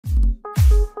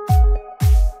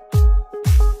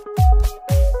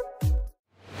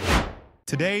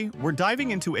Today, we're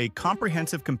diving into a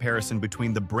comprehensive comparison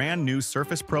between the brand new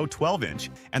Surface Pro 12-inch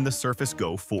and the Surface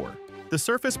Go 4. The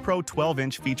Surface Pro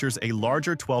 12-inch features a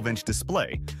larger 12-inch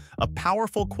display, a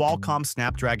powerful Qualcomm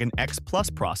Snapdragon X Plus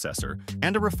processor,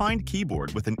 and a refined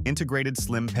keyboard with an integrated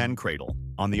slim pen cradle.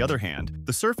 On the other hand,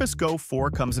 the Surface Go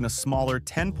 4 comes in a smaller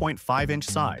 10.5-inch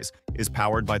size, is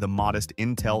powered by the modest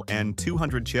Intel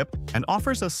N200 chip, and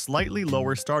offers a slightly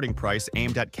lower starting price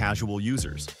aimed at casual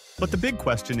users. But the big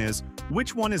question is,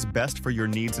 which one is best for your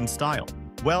needs and style?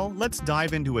 Well, let's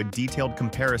dive into a detailed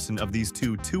comparison of these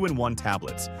two 2-in-1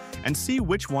 tablets and see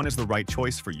which one is the right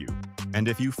choice for you. And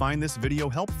if you find this video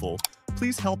helpful,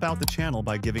 please help out the channel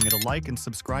by giving it a like and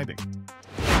subscribing.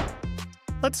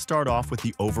 Let's start off with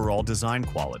the overall design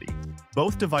quality.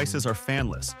 Both devices are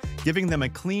fanless, giving them a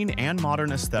clean and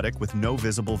modern aesthetic with no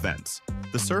visible vents.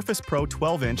 The Surface Pro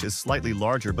 12-inch is slightly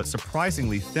larger but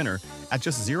surprisingly thinner at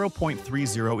just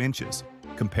 0.30 inches,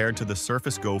 compared to the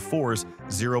Surface Go 4's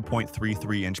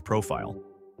 0.33-inch profile.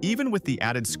 Even with the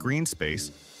added screen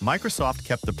space, Microsoft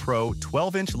kept the Pro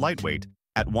 12-inch lightweight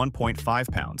at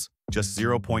 1.5 pounds, just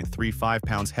 0.35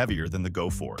 pounds heavier than the Go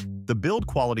 4. The build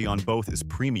quality on both is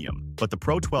premium, but the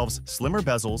Pro 12's slimmer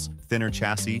bezels, thinner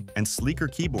chassis, and sleeker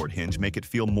keyboard hinge make it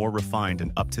feel more refined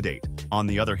and up-to-date. On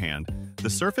the other hand, the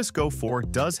Surface Go 4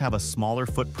 does have a smaller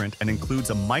footprint and includes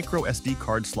a micro SD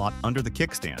card slot under the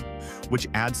kickstand, which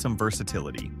adds some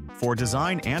versatility. For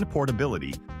design and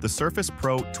portability, the Surface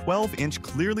Pro 12-inch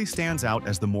clearly stands out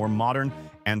as the more modern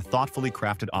and thoughtfully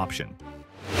crafted option.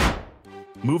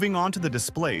 Moving on to the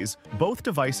displays, both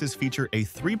devices feature a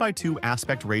 3:2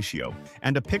 aspect ratio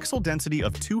and a pixel density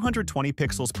of 220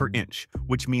 pixels per inch,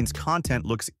 which means content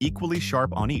looks equally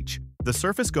sharp on each. The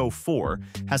Surface Go 4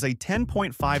 has a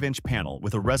 10.5-inch panel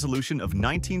with a resolution of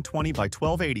 1920 by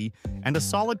 1280 and a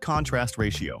solid contrast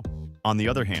ratio. On the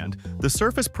other hand, the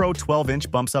Surface Pro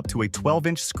 12-inch bumps up to a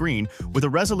 12-inch screen with a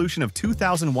resolution of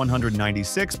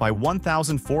 2196 by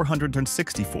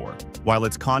 1464. While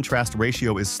its contrast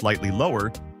ratio is slightly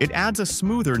lower, it adds a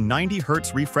smoother 90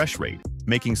 Hz refresh rate,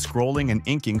 making scrolling and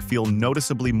inking feel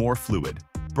noticeably more fluid.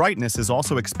 Brightness is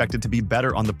also expected to be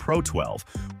better on the Pro 12,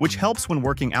 which helps when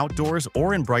working outdoors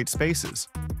or in bright spaces.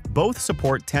 Both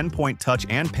support 10-point touch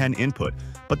and pen input,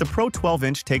 but the Pro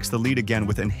 12-inch takes the lead again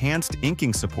with enhanced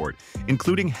inking support,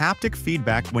 including haptic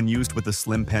feedback when used with the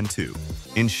Slim Pen 2.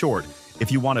 In short,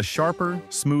 if you want a sharper,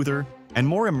 smoother, and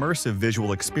more immersive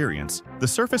visual experience, the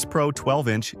Surface Pro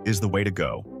 12-inch is the way to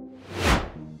go.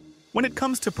 When it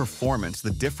comes to performance,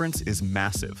 the difference is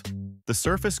massive. The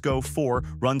Surface Go 4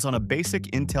 runs on a basic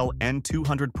Intel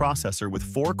N200 processor with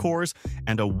 4 cores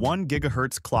and a 1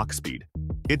 GHz clock speed.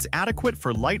 It's adequate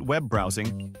for light web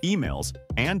browsing, emails,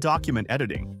 and document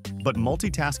editing, but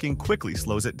multitasking quickly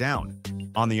slows it down.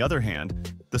 On the other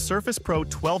hand, the Surface Pro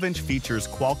 12-inch features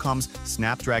Qualcomm's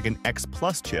Snapdragon X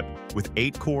Plus chip with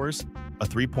 8 cores, a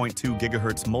 3.2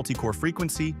 GHz multi-core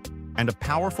frequency, and a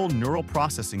powerful neural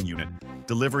processing unit,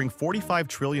 delivering 45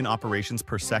 trillion operations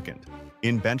per second.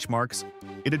 In benchmarks,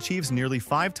 it achieves nearly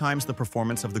 5 times the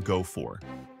performance of the Go 4.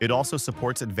 It also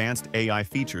supports advanced AI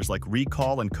features like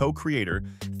Recall and Co-Creator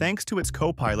thanks to its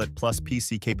Copilot plus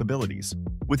PC capabilities.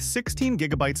 With 16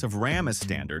 GB of RAM as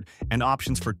standard and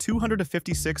options for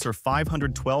 256 or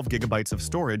 512 GB of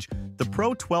storage, the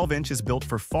Pro 12-inch is built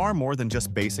for far more than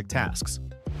just basic tasks.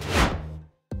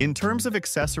 In terms of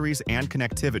accessories and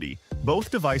connectivity,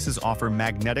 both devices offer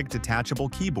magnetic detachable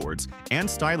keyboards and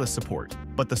stylus support,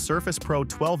 but the Surface Pro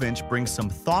 12-inch brings some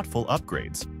thoughtful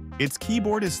upgrades. Its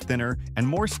keyboard is thinner and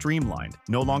more streamlined,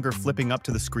 no longer flipping up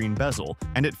to the screen bezel,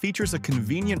 and it features a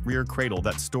convenient rear cradle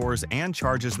that stores and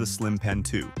charges the Slim Pen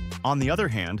 2. On the other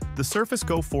hand, the Surface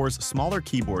Go 4's smaller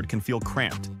keyboard can feel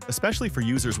cramped, especially for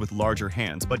users with larger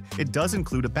hands, but it does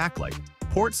include a backlight.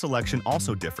 Port selection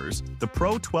also differs. The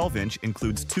Pro 12-inch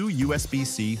includes 2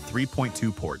 USB-C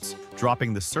 3.2 ports,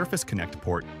 dropping the Surface Connect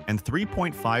port and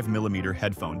 3.5mm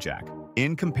headphone jack.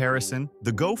 In comparison,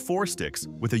 the Go 4 sticks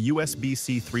with a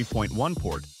USB-C 3.1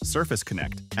 port, Surface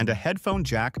Connect, and a headphone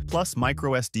jack plus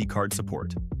microSD card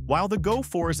support. While the Go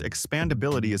 4's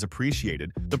expandability is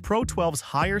appreciated, the Pro 12's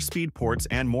higher speed ports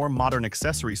and more modern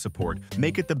accessory support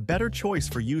make it the better choice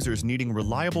for users needing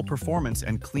reliable performance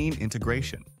and clean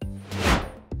integration.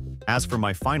 As for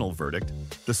my final verdict,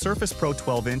 the Surface Pro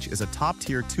 12-inch is a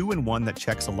top-tier 2-in-1 that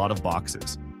checks a lot of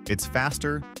boxes. It's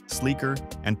faster, sleeker,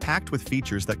 and packed with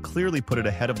features that clearly put it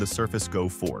ahead of the Surface Go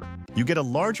 4. You get a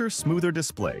larger, smoother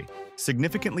display,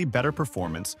 significantly better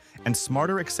performance, and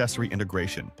smarter accessory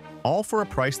integration, all for a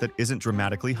price that isn't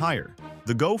dramatically higher.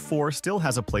 The Go 4 still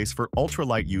has a place for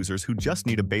ultralight users who just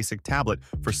need a basic tablet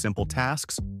for simple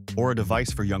tasks or a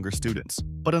device for younger students.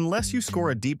 But unless you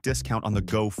score a deep discount on the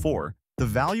Go 4, the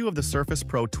value of the Surface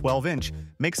Pro 12-inch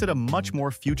makes it a much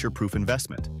more future-proof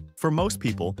investment. For most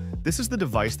people, this is the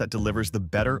device that delivers the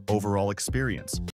better overall experience.